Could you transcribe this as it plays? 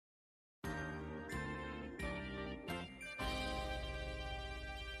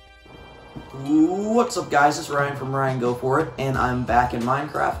What's up, guys? It's Ryan from Ryan Go For It, and I'm back in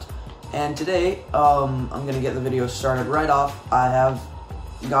Minecraft. And today, I'm gonna get the video started right off. I have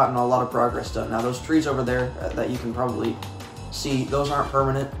gotten a lot of progress done. Now, those trees over there that you can probably see, those aren't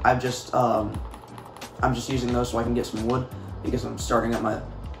permanent. I'm just using those so I can get some wood because I'm starting at my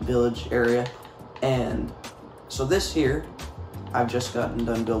village area. And so this here, I've just gotten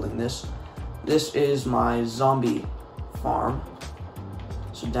done building this. This is my zombie farm.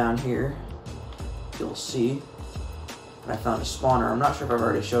 So down here, you'll see I found a spawner. I'm not sure if I've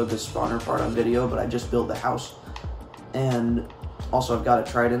already showed this spawner part on video, but I just built the house. And also I've got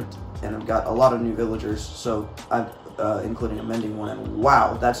a trident, and I've got a lot of new villagers, so I've including a mending one, and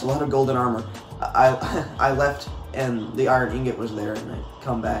wow, that's a lot of golden armor. I left and the iron ingot was there, and I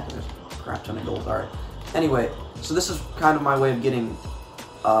come back and there's a crap ton of gold. Alright. Anyway, so this is kind of my way of getting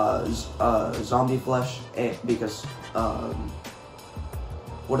zombie flesh, because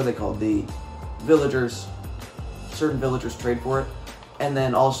what are they called? The villagers, certain villagers trade for it, and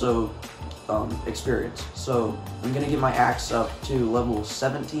then also experience. So I'm gonna get my axe up to level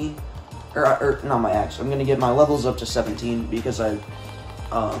 17, or not my axe. I'm gonna get my levels up to 17 because I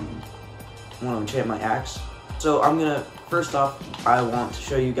want to enchant my axe. So I'm gonna, first off, I want to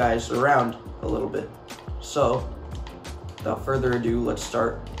show you guys around a little bit. So without further ado, let's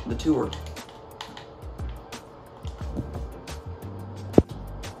start the tour.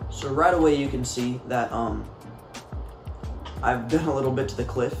 So right away you can see that I've done a little bit to the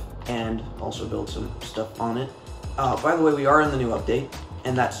cliff and also built some stuff on it. By the way, we are in the new update,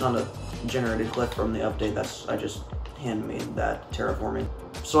 and that's not a generated cliff from the update. That's, I just handmade that terraforming.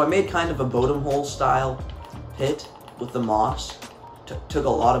 So I made kind of a bottom hole style pit with the moss. Took a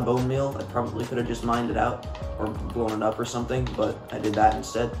lot of bone meal. I probably could have just mined it out or blown it up or something, but I did that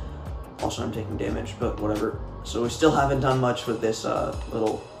instead. Also, I'm taking damage, but whatever. So we still haven't done much with this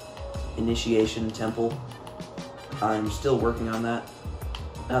little initiation temple. I'm still working on that.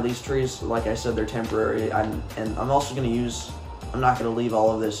 Now these trees, like I said, they're temporary. I'm also gonna use, I'm not gonna leave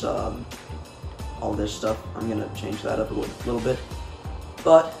all this stuff. I'm gonna change that up a little bit.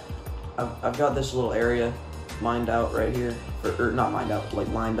 But I've got this little area mined out right here, or not mined out, like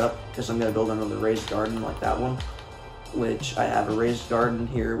lined up, because I'm gonna build another raised garden like that one, which I have a raised garden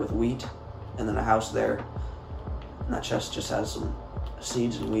here with wheat, and then a house there. And that chest just has some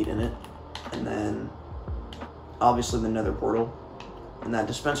seeds and wheat in it, and then obviously the nether portal. And that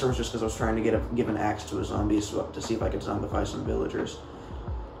dispenser was just because I was trying to give an axe to a zombie to see if I could zombify some villagers.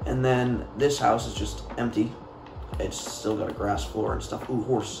 And then this house is just empty. It's still got a grass floor and stuff. Ooh,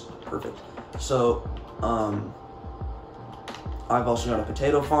 horse, perfect. So I've also got a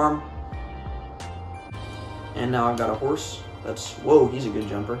potato farm, and now I've got a horse. That's, whoa, he's a good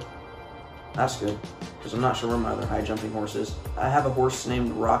jumper. That's good, because I'm not sure where my other high jumping horse is. I have a horse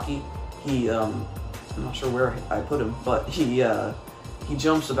named Rocky. He, I'm not sure where I put him, but he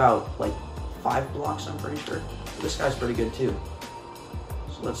jumps about like 5 blocks, I'm pretty sure. So this guy's pretty good too.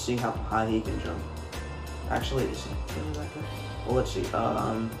 So let's see how high he can jump. Actually, is he really that good? Well, let's see.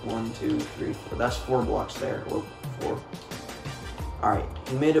 1, 2, 3, 4. That's 4 blocks there. Well, 4. Alright,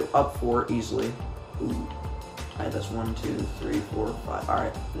 he made it up 4 easily. Ooh. Alright, that's 1, 2, 3, 4, 5.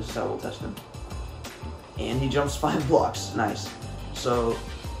 Alright, this is how we'll test him. And he jumps 5 blocks. Nice. So,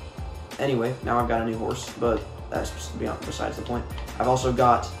 anyway, now I've got a new horse, but that's besides the point. I've also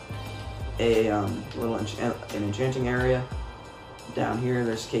got a little an enchanting area down here.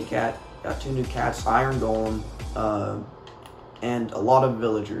 There's K-Cat. Got 2 new cats, iron golem, and a lot of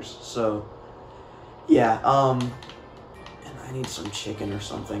villagers. So, yeah. And I need some chicken or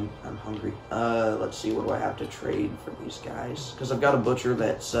something. I'm hungry. Let's see, what do I have to trade for these guys? Because I've got a butcher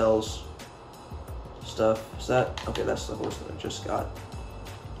that sells stuff. Is that, okay, that's the horse that I just got.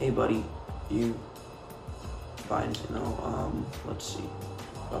 Hey, buddy, you buy anything? No, let's see.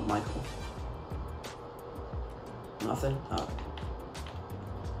 About Michael. Nothing? Oh.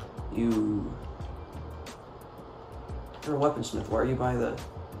 You're a weaponsmith. Why are you by the...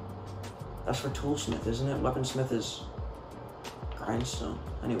 That's for toolsmith, isn't it? Weaponsmith is grindstone.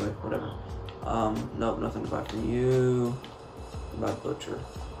 Anyway, whatever. Nope, nothing to buy from you. What about butcher?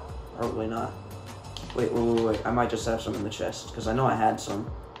 Probably not. Wait. I might just have some in the chest, because I know I had some.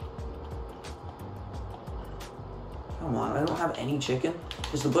 Come on, I don't have any chicken?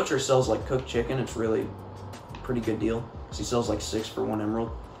 Because the butcher sells like cooked chicken. It's really a pretty good deal, because he sells like 6 for 1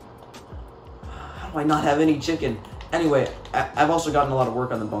 emerald. How do I not have any chicken? Anyway, I've also gotten a lot of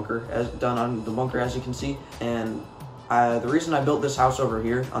work on the bunker, as you can see. And the reason I built this house over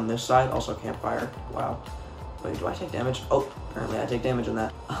here on this side, also campfire. Wow. Wait, do I take damage? Oh, apparently I take damage on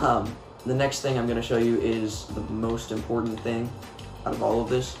that. The next thing I'm going to show you is the most important thing out of all of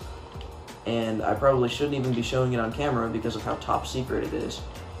this. and I probably shouldn't even be showing it on camera because of how top secret it is.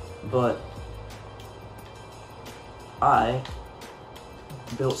 But I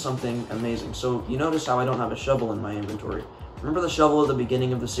built something amazing. So you notice how I don't have a shovel in my inventory. Remember the shovel at the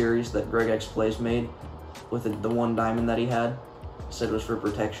beginning of the series that Greg X Plays made with the 1 diamond that he had? Said it was for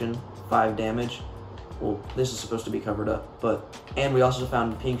protection, 5 damage. Well, this is supposed to be covered up, and we also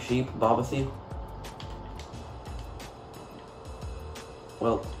found pink sheep, Bobathy.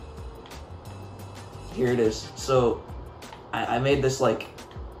 Well, here it is. So I made this like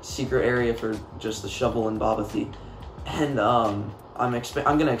secret area for just the shovel and Bobathy, and I'm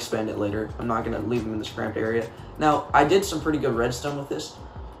gonna expand it later. I'm not gonna leave them in this cramped area. Now I did some pretty good redstone with this,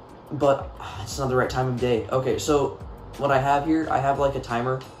 but it's not the right time of day. Okay, so what I have here, I have like a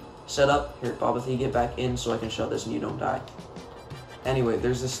timer set up. Here, Bobathy, get back in so I can shut this and you don't die. Anyway,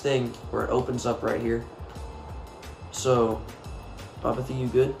 there's this thing where it opens up right here. So, Bobathy, you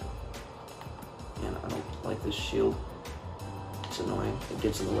good? Man, I don't like this shield. It's annoying. It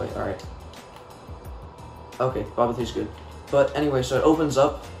gets in the way. Alright. Okay, Bobathy's good. But anyway, so it opens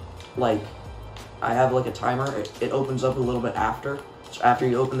up, like, I have like a timer. It opens up a little bit after. So after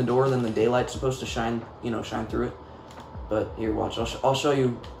you open the door, then the daylight's supposed to shine, shine through it. But here, watch. I'll show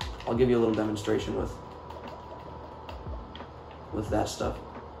you. I'll give you a little demonstration with that stuff.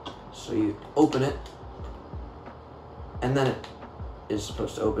 So you open it, and then it is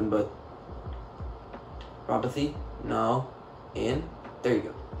supposed to open, but Bobathy, no, in, there you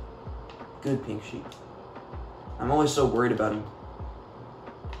go. Good pink sheep. I'm always so worried about him.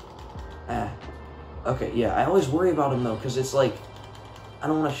 Okay, yeah, I always worry about him though, because it's like, I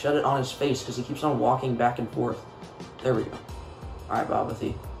don't want to shut it on his face, because he keeps on walking back and forth. There we go. Alright,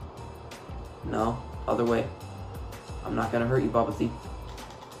 Bobathy. No, other way. I'm not gonna hurt you, Bobathy.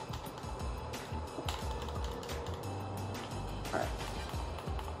 Alright.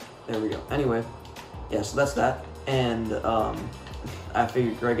 There we go. Anyway, yeah, so that's that. And, I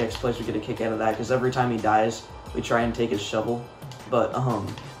figured Greg X Plays would get a kick out of that, because every time he dies, we try and take his shovel. But,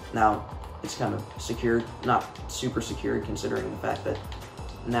 now, it's kind of secured. Not super secured, considering the fact that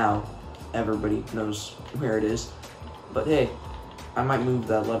now everybody knows where it is. But hey, I might move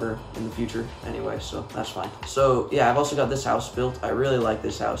that lever in the future anyway, so that's fine. So yeah, I've also got this house built. I really like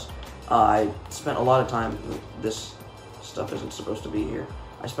this house. I spent a lot of time, this stuff isn't supposed to be here.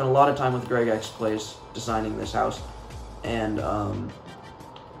 I spent a lot of time with Greg X Plays designing this house. And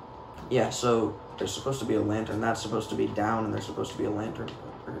yeah, so there's supposed to be a lantern. That's supposed to be down, and there's supposed to be a lantern.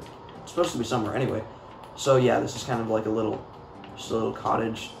 Or it's supposed to be somewhere anyway. So yeah, this is kind of like just a little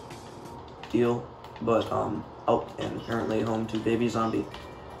cottage deal. But oh, and apparently home to baby zombie.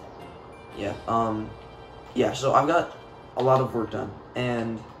 Yeah, yeah, so I've got a lot of work done,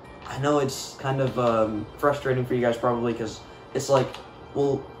 and I know it's kind of frustrating for you guys probably, because it's like,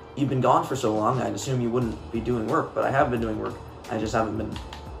 well, you've been gone for so long, I'd assume you wouldn't be doing work, but I have been doing work. I just haven't been,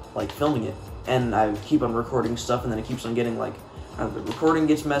 like, filming it, and I keep on recording stuff, and then it keeps on getting, like, the recording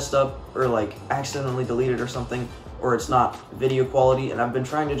gets messed up, or, like, accidentally deleted or something, or it's not video quality, and I've been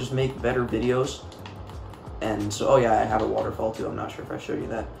trying to just make better videos. And so, oh yeah, I have a waterfall too. I'm not sure if I showed you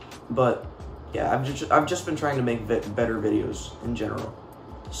that, but yeah, I've just been trying to make better videos in general.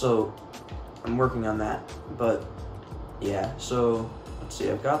 So I'm working on that. But yeah, so let's see.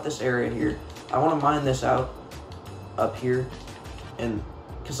 I've got this area here. I want to mine this out up here, and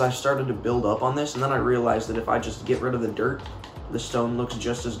because I started to build up on this, and then I realized that if I just get rid of the dirt, the stone looks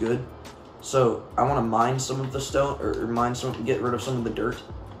just as good. So I want to mine some of the stone, or get rid of some of the dirt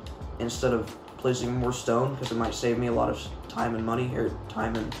instead of placing more stone, because it might save me a lot of time and money, or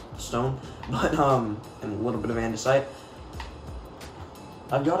time and stone, but and a little bit of andesite.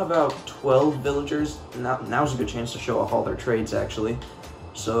 I've got about 12 villagers. Now's a good chance to show off all their trades, actually.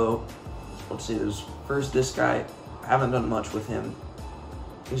 So let's see, there's first this guy. I haven't done much with him.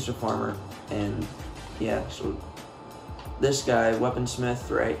 He's a farmer, and yeah, so this guy,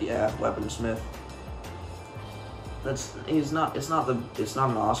 weaponsmith, right? Yeah, weaponsmith. It's not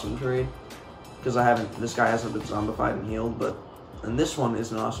an awesome trade, because this guy hasn't been zombified and healed, and this one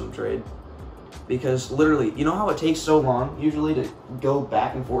is an awesome trade, because literally, you know how it takes so long usually to go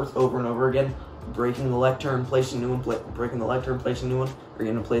back and forth over and over again, breaking the lectern, placing new one, breaking the lectern, placing new one,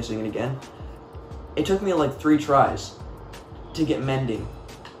 or placing it again? It took me like 3 tries to get mending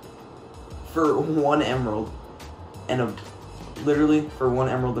for 1 emerald and literally for 1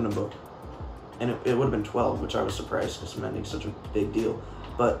 emerald and a book, and it would have been 12, which I was surprised because mending's such a big deal.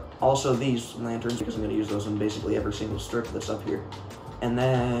 But also these lanterns, because I'm going to use those in basically every single strip that's up here. And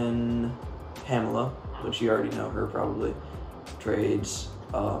then Pamela, which you already know her probably, trades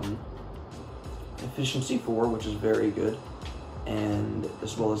efficiency 4, which is very good. And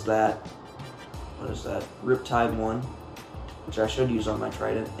as well as that, what is that? Riptide 1, which I should use on my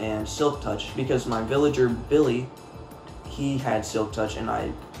Trident, and Silk Touch, because my villager Billy, he had Silk Touch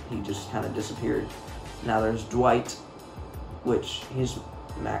and he just kind of disappeared. Now there's Dwight, which he's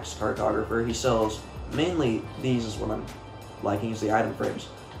max cartographer. He sells mainly these is what I'm liking, is the item frames,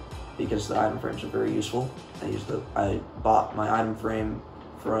 because the item frames are very useful. I bought my item frame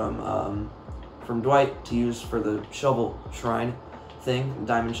from Dwight to use for the shovel shrine thing,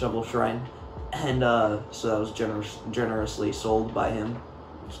 diamond shovel shrine, and so that was generously sold by him.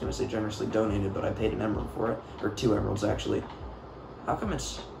 I was gonna say generously donated, but I paid an emerald for it, or 2 emeralds actually. How come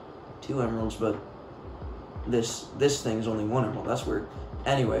it's 2 emeralds, but this thing is only 1 emerald? That's weird.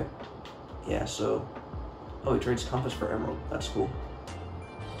 Anyway, yeah. So, oh, he trades compass for emerald. That's cool.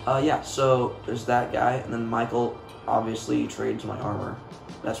 Yeah. So there's that guy, and then Michael obviously trades my armor.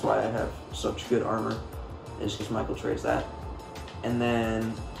 That's why I have such good armor, is because Michael trades that. And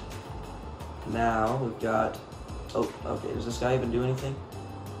then now we've got, oh, okay, does this guy even do anything?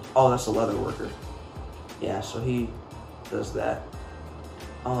 Oh, that's a leather worker. Yeah, so he does that.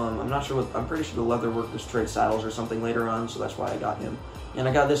 I'm not sure I'm pretty sure the leather workers trade saddles or something later on, so that's why I got him. And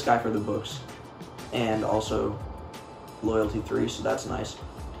I got this guy for the books, and also loyalty 3, so that's nice.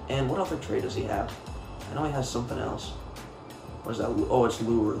 And what other trade does he have? I know he has something else. What is that? Oh, it's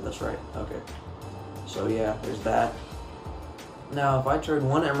lure, that's right. Okay. So yeah, there's that. Now, if I trade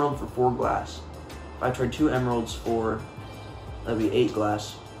 1 emerald for 4 glass, if I trade 2 emeralds for, that'd be 8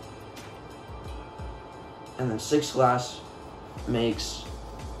 glass, and then 6 glass makes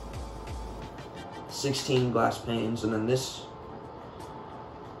 16 glass panes, and then this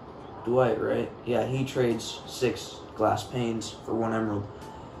Dwight, right? Yeah, he trades 6 glass panes for 1 emerald.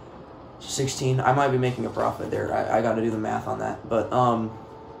 16. I might be making a profit there. I got to do the math on that. But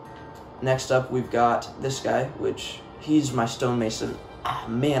next up, we've got this guy, which he's my stonemason. Ah,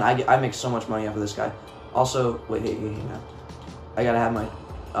 man, I make so much money off of this guy. Also, wait, hang on. I gotta have my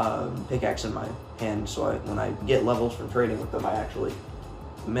pickaxe in my hand, so when I get levels from trading with them, I actually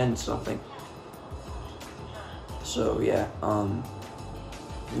mend something. So yeah,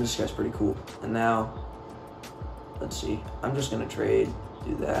 this guy's pretty cool. And now, let's see. I'm just gonna do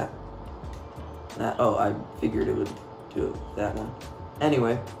that. Oh, I figured it would do that one.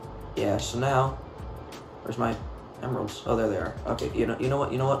 Anyway, yeah. So now, where's my emeralds? Oh, there they are. Okay, you know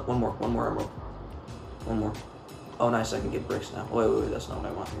what? One more emerald. One more. Oh, nice. I can get bricks now. Wait. That's not what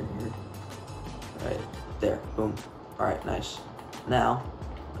I want. Here. Right there. Boom. All right. Nice. Now,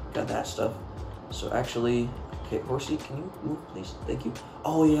 got that stuff. So actually, okay, horsey, can you move, please? Thank you.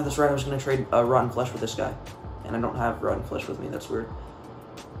 Oh yeah, that's right. I was gonna trade rotten flesh with this guy, and I don't have rotten flesh with me. That's weird.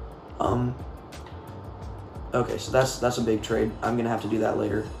 Okay, so that's a big trade. I'm gonna have to do that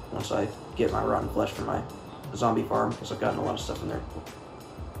later once I get my rotten flesh for my zombie farm, because I've gotten a lot of stuff in there.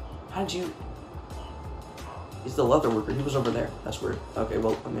 How did you? He's the leather worker. He was over there. That's weird. Okay,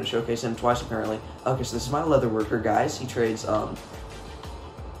 well, I'm gonna showcase him twice apparently. Okay, so this is my leather worker, guys. He trades for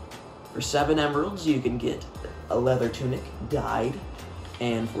 7 emeralds you can get a leather tunic dyed,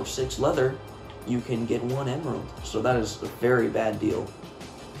 and for 6 leather you can get 1 emerald. So that is a very bad deal.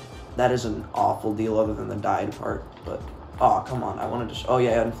 That is an awful deal, other than the dyed part. But oh, come on, I wanted to. Oh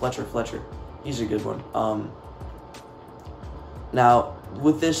yeah, and Fletcher, he's a good one. Now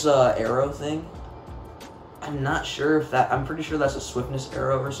with this arrow thing, I'm not sure if I'm pretty sure that's a swiftness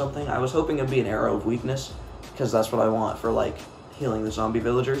arrow or something. I was hoping it'd be an arrow of weakness, because that's what I want for like healing the zombie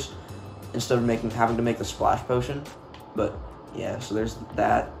villagers, instead of having to make the splash potion. But yeah, so there's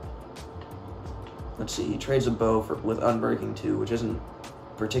that. Let's see, he trades a bow with unbreaking 2, which isn't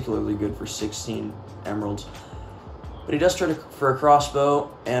particularly good for 16 emeralds. But he does trade for a crossbow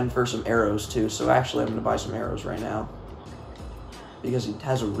and for some arrows too, so actually I'm going to buy some arrows right now, because he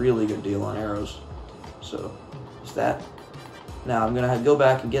has a really good deal on arrows. So, is that. Now I'm going to go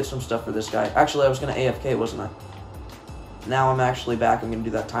back and get some stuff for this guy. Actually, I was going to AFK, wasn't I? Now I'm actually back. I'm going to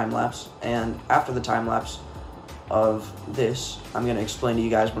do that time lapse, and after the time lapse of this, I'm going to explain to you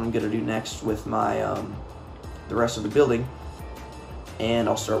guys what I'm going to do next with my the rest of the building, and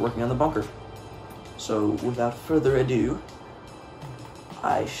I'll start working on the bunker. So without further ado,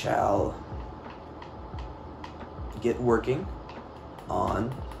 I shall get working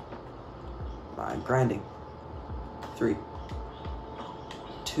on my grinding. 3,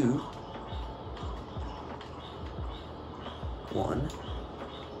 2, 1.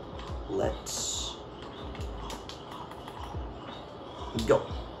 Let's go.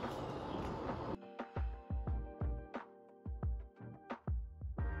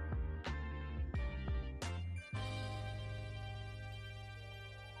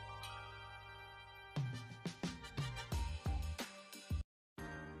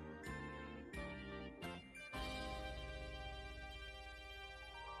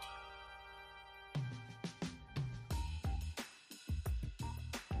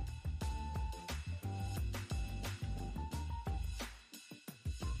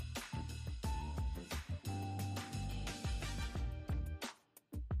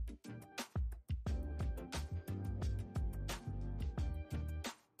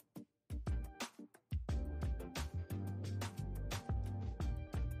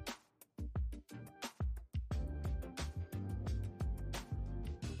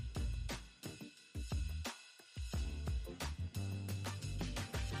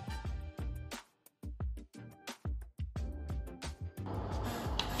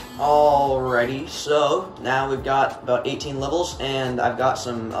 Alrighty, so now we've got about 18 levels, and I've got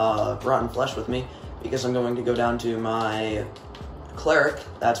some rotten flesh with me because I'm going to go down to my cleric.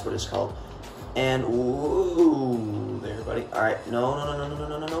 That's what it's called. And ooh, there, buddy. All right, no,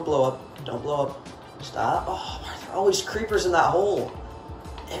 blow up! Don't blow up! Stop! Oh, why are there always creepers in that hole?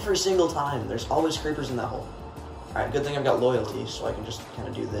 Every single time, there's always creepers in that hole. All right, good thing I've got loyalty, so I can just kind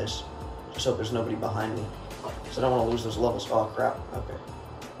of do this. Just hope there's nobody behind me, because I don't want to lose those levels. Oh crap! Okay.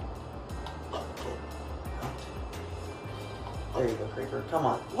 There you go, creeper. Come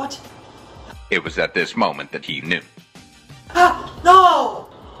on. What? It was at this moment that he knew. Ah! No!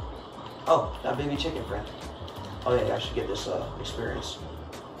 Oh, that baby chicken friend. Oh yeah, I should get this experience.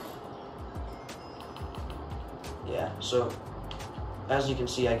 Yeah, so as you can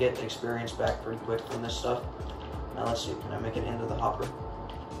see, I get experience back pretty quick from this stuff. Now let's see, can I make it into the hopper?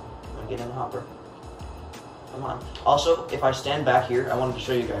 Can I get in the hopper? Come on. Also, if I stand back here, I wanted to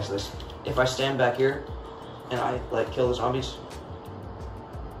show you guys this. If I stand back here and I like kill the zombies,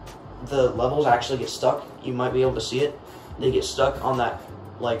 the levels actually get stuck. You might be able to see it. They get stuck on that,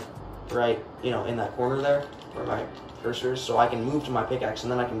 like, right, you know, in that corner there where my cursor is, so I can move to my pickaxe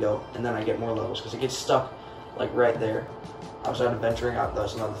and then I can go and then I get more levels because it gets stuck like right there. I was out adventuring.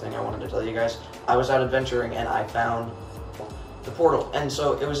 That's another thing I wanted to tell you guys. I was out adventuring and I found the portal, and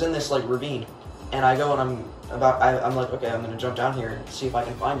so it was in this like ravine, and I go and I'm like, okay, I'm gonna jump down here and see if I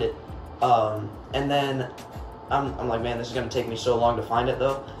can find it. And then I'm like, man, this is gonna take me so long to find it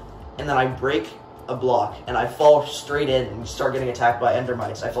though. And then I break a block and I fall straight in and start getting attacked by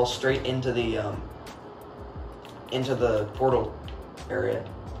endermites. I fall straight into the portal area.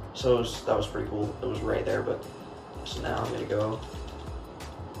 So that was pretty cool. It was right there, but so now I'm gonna go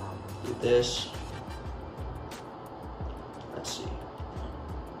do this. Let's see.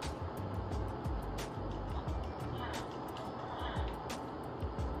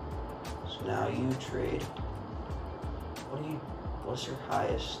 So now you trade. What's your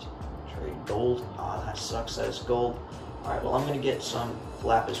highest trade? Gold? Ah, that sucks. That is gold. Alright, well I'm gonna get some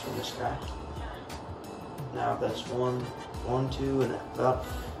lapis from this guy. Now that's one, two, and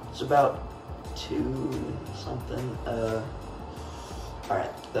it's about 2 something.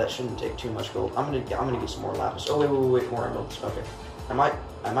 Alright, that shouldn't take too much gold. I'm gonna get some more lapis. Oh wait, more emeralds. Okay. I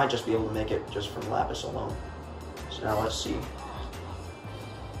might just be able to make it just from lapis alone. So now let's see.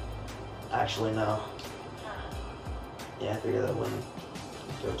 Actually no. Yeah, I figured that wouldn't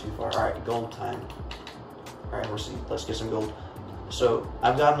go too far. Alright, gold time. Alright, let's get some gold. So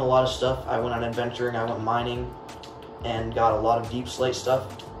I've gotten a lot of stuff. I went on adventuring, I went mining, and got a lot of deep slate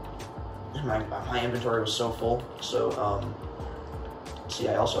stuff. And my inventory was so full. So see,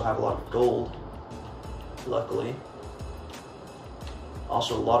 I also have a lot of gold, luckily.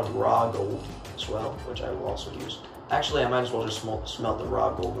 Also a lot of raw gold as well, which I will also use. Actually, I might as well just smelt the raw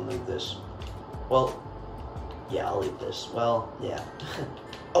gold and leave this. Well, yeah, I'll leave this. Well, yeah.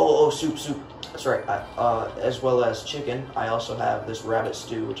 oh, soup. That's right. As well as chicken, I also have this rabbit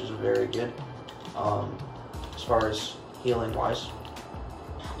stew, which is very good, as far as healing wise.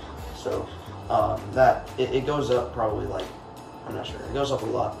 So that it goes up probably like, I'm not sure. It goes up a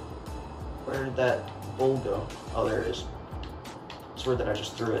lot. Where did that bowl go? Oh, there it is. It's weird that I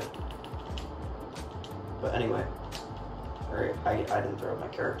just threw it. But anyway, or I didn't throw it. My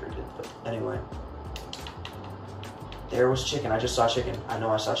character did. But anyway. There was chicken. I just saw chicken. I know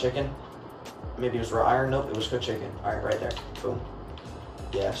I saw chicken. Maybe it was raw iron. Nope, it was cooked chicken. Alright, right there. Boom.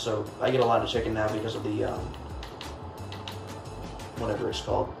 Yeah, so I get a lot of chicken now because of the, whatever it's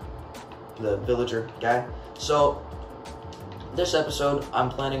called. The villager guy. So, this episode, I'm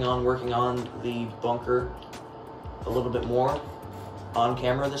planning on working on the bunker a little bit more on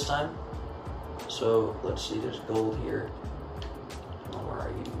camera this time. So, let's see, there's gold here. Oh, where are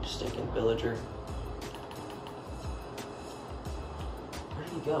you, stinking villager?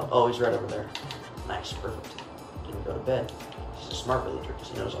 Go. Oh, he's right over there. Nice, perfect. Didn't go to bed. He's a smart villager because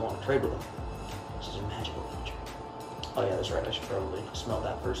he knows I want to trade with him. This is a magical villager. Oh yeah, that's right. I should probably smell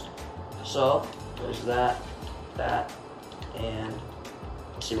that first. So there's that, and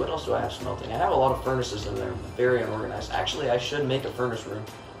let's see, what else do I have smelting? I have a lot of furnaces in there. Very unorganized. Actually, I should make a furnace room.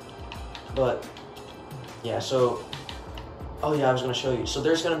 But yeah, so oh yeah, I was going to show you. So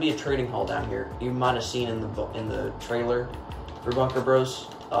there's going to be a trading hall down here. You might have seen in the trailer for Bunker Bros,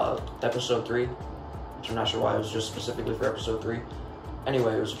 episode 3, which I'm not sure why it was just specifically for episode 3.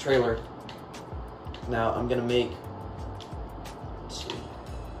 Anyway, it was a trailer. Now, I'm gonna make, let's see.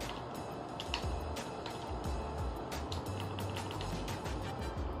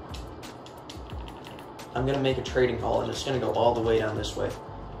 I'm gonna make a trading hall, and it's gonna go all the way down this way.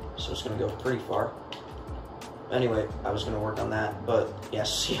 So it's gonna go pretty far. anyway, I was going to work on that, but yeah,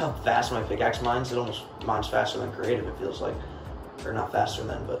 see how fast my pickaxe mines? It almost mines faster than creative, it feels like. Or not faster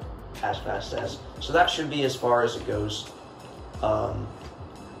than, but as fast as. So that should be as far as it goes, because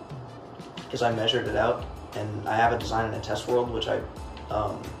I measured it out, and I have a design in a test world, which you've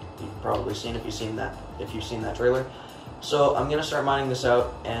probably seen if you've seen that trailer. So I'm gonna start mining this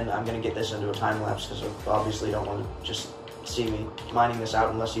out, and I'm gonna get this into a time lapse because obviously you don't want to just see me mining this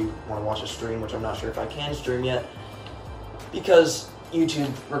out unless you want to watch a stream, which I'm not sure if I can stream yet, because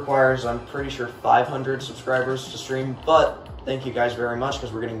YouTube requires, I'm pretty sure, 500 subscribers to stream. But thank you guys very much,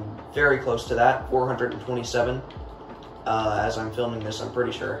 because we're getting very close to that, 427. As I'm filming this, I'm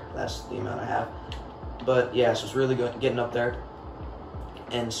pretty sure that's the amount I have. But yeah, so it's really good, getting up there.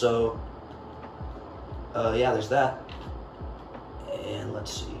 And so, yeah, there's that. And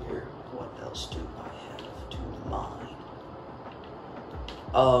let's see here, what else do I have to mine?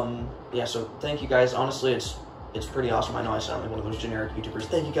 Yeah, so thank you guys. Honestly, it's pretty awesome. I know I sound like one of those generic YouTubers.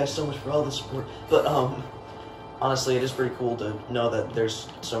 Thank you guys so much for all the support. But honestly, it is pretty cool to know that there's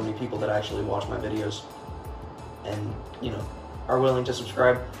so many people that actually watch my videos and, you know, are willing to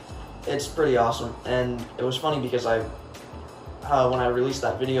subscribe. It's pretty awesome. And it was funny because when I released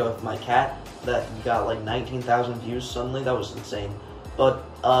that video of my cat that got like 19,000 views suddenly, that was insane. But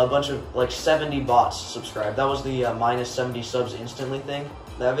a bunch of, like, 70 bots subscribed. That was the minus 70 subs instantly thing,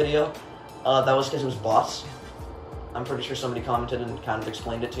 that video. That was because it was bots. I'm pretty sure somebody commented and kind of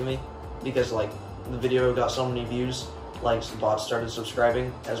explained it to me, because, like, the video got so many views, like, some bots started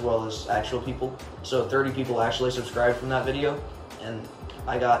subscribing, as well as actual people. So 30 people actually subscribed from that video, and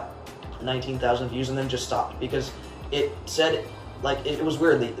I got 19,000 views and then just stopped, because it said, like, it was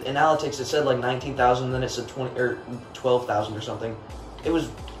weird. In analytics, it said, like, 19,000, and then it said 20 or 12,000 or something. It was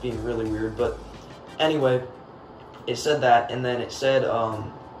being really weird, but anyway, it said that, and then it said,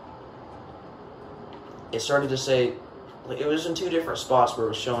 it started to say, like, it was in two different spots where it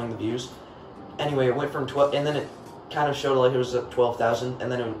was showing the views. Anyway, it went from 12, and then it kind of showed like it was at 12,000,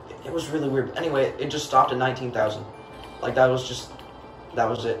 and then it was really weird. Anyway, it just stopped at 19,000. Like, that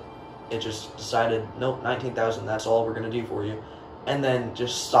was it. It just decided, nope, 19,000, that's all we're going to do for you. And then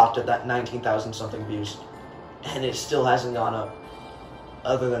just stopped at that 19,000 something views. And it still hasn't gone up,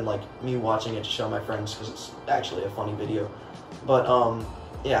 other than, like, me watching it to show my friends, because it's actually a funny video. But,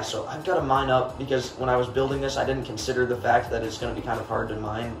 yeah, so I've got to mine up, because when I was building this, I didn't consider the fact that it's going to be kind of hard to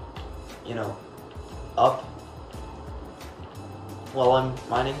mine, you know, up while I'm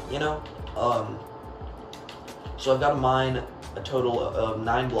mining, you know. So I've got to mine a total of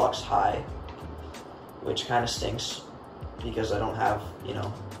 9 blocks high, which kind of stinks, because I don't have, you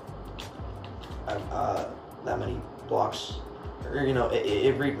know, that many blocks, or, you know,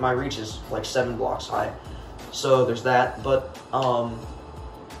 my reach is like 7 blocks high, so there's that. But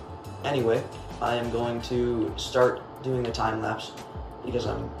anyway, I am going to start doing the time lapse, because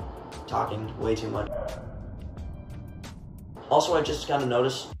I'm talking way too much. Also, I just kind of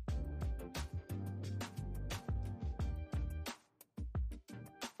noticed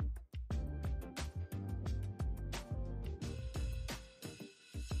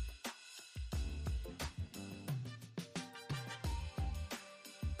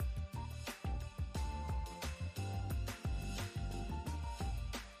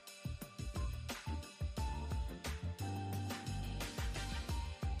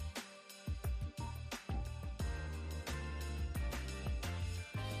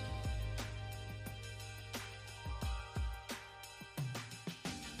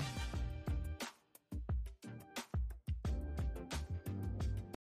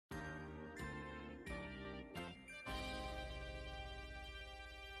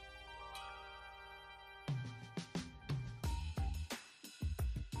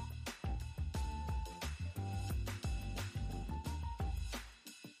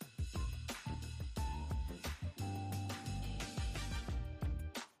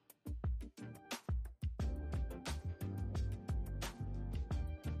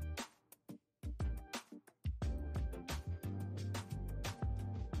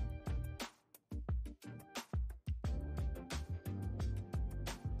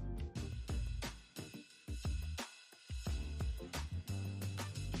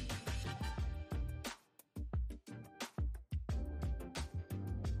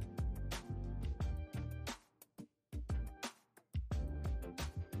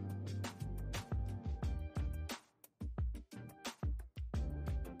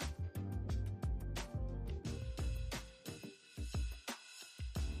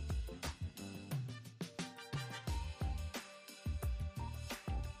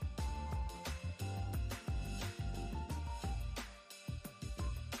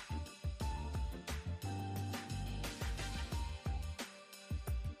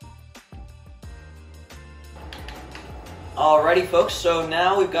Alrighty, folks, so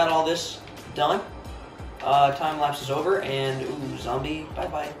now we've got all this done. Time lapse is over, and ooh, zombie,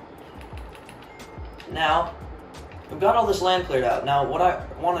 bye-bye. Now, we've got all this land cleared out. Now, what I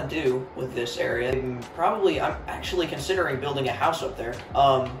want to do with this area, I'm actually considering building a house up there.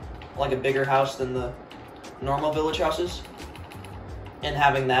 Like a bigger house than the normal village houses. And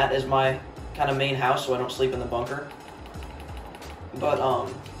having that as my kind of main house so I don't sleep in the bunker. But,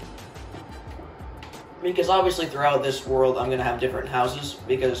 because obviously throughout this world I'm going to have different houses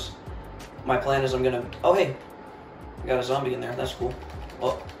because my plan is I'm going to... Oh, hey! I got a zombie in there. That's cool.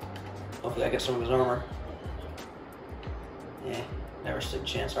 Well, hopefully I get some of his armor. Yeah, never stood a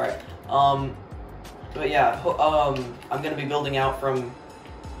chance. Alright. But yeah, I'm going to be building out from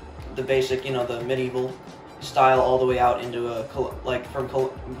the basic, you know, the medieval style all the way out into a, from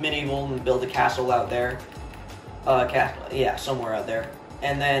medieval and build a castle out there. Yeah, somewhere out there.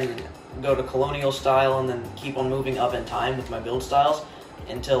 And then go to colonial style and then keep on moving up in time with my build styles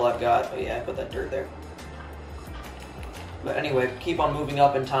until I've got, oh yeah, I put that dirt there. But anyway, keep on moving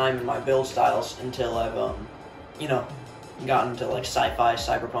up in time in my build styles until I've, you know, gotten to like sci-fi,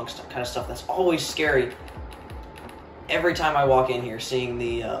 cyberpunk kind of stuff that's always scary. Every time I walk in here, seeing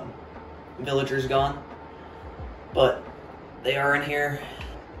the villagers gone. But they are in here.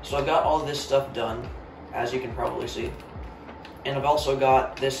 So I got all this stuff done, as you can probably see. And I've also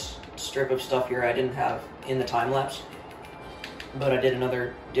got this strip of stuff here I didn't have in the time lapse. But I did it in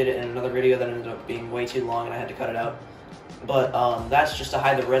another video that ended up being way too long and I had to cut it out. But that's just to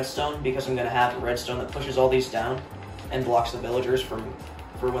hide the redstone because I'm going to have a redstone that pushes all these down and blocks the villagers for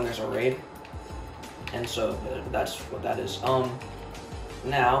when there's a raid. And so that's what that is.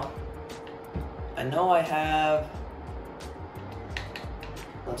 Now, I know I have...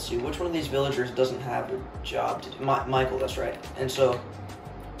 Let's see, which one of these villagers doesn't have a job to do? Michael, that's right. And so,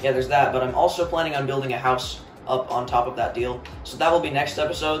 yeah, there's that. But I'm also planning on building a house up on top of that deal. So that will be next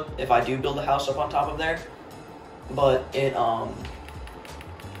episode if I do build a house up on top of there. But it,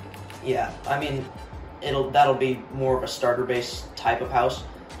 yeah, I mean, that'll be more of a starter base type of house.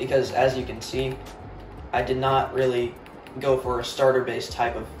 Because as you can see, I did not really go for a starter base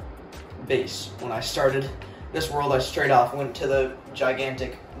type of base when I started this world. I straight off went to the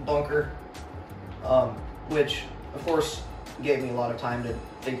gigantic bunker, which of course gave me a lot of time to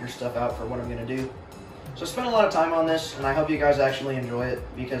figure stuff out for what I'm going to do. So I spent a lot of time on this, and I hope you guys actually enjoy it,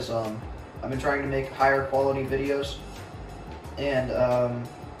 because I've been trying to make higher quality videos, and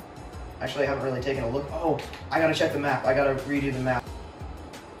actually I haven't really taken a look. Oh, I gotta check the map. I gotta redo the map.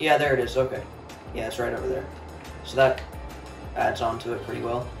 Yeah, there it is. Okay. Yeah, it's right over there. So that adds on to it pretty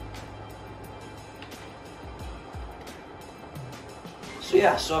well. So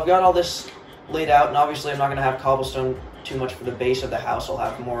yeah, so I've got all this laid out, and obviously I'm not going to have cobblestone too much for the base of the house. I'll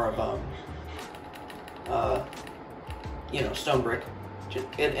have more of, you know, stone brick.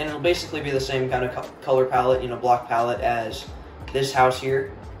 And it'll basically be the same kind of color palette, you know, block palette as this house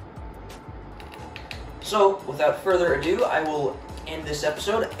here. So, without further ado, I will end this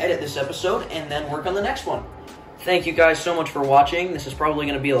episode, edit this episode, and then work on the next one. Thank you guys so much for watching. This is probably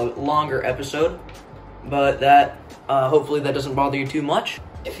going to be a longer episode, but that... hopefully that doesn't bother you too much.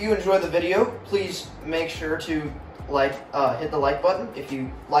 If you enjoyed the video, please make sure to hit the like button if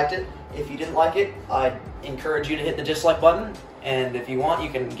you liked it. If you didn't like it, I'd encourage you to hit the dislike button. And if you want, you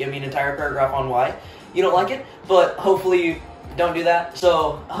can give me an entire paragraph on why you don't like it. But hopefully you don't do that.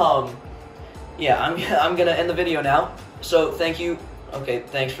 So, yeah, I'm gonna end the video now. So thank you. Okay,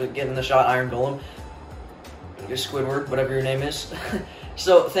 thanks for getting the shot, Iron Golem. Your Squidward, whatever your name is.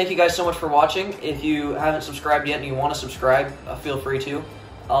 So, thank you guys so much for watching. If you haven't subscribed yet and you want to subscribe, feel free to.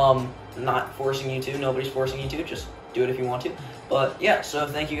 Not forcing you to. Nobody's forcing you to. Just do it if you want to. But, yeah, so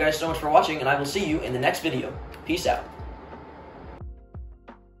thank you guys so much for watching, and I will see you in the next video. Peace out.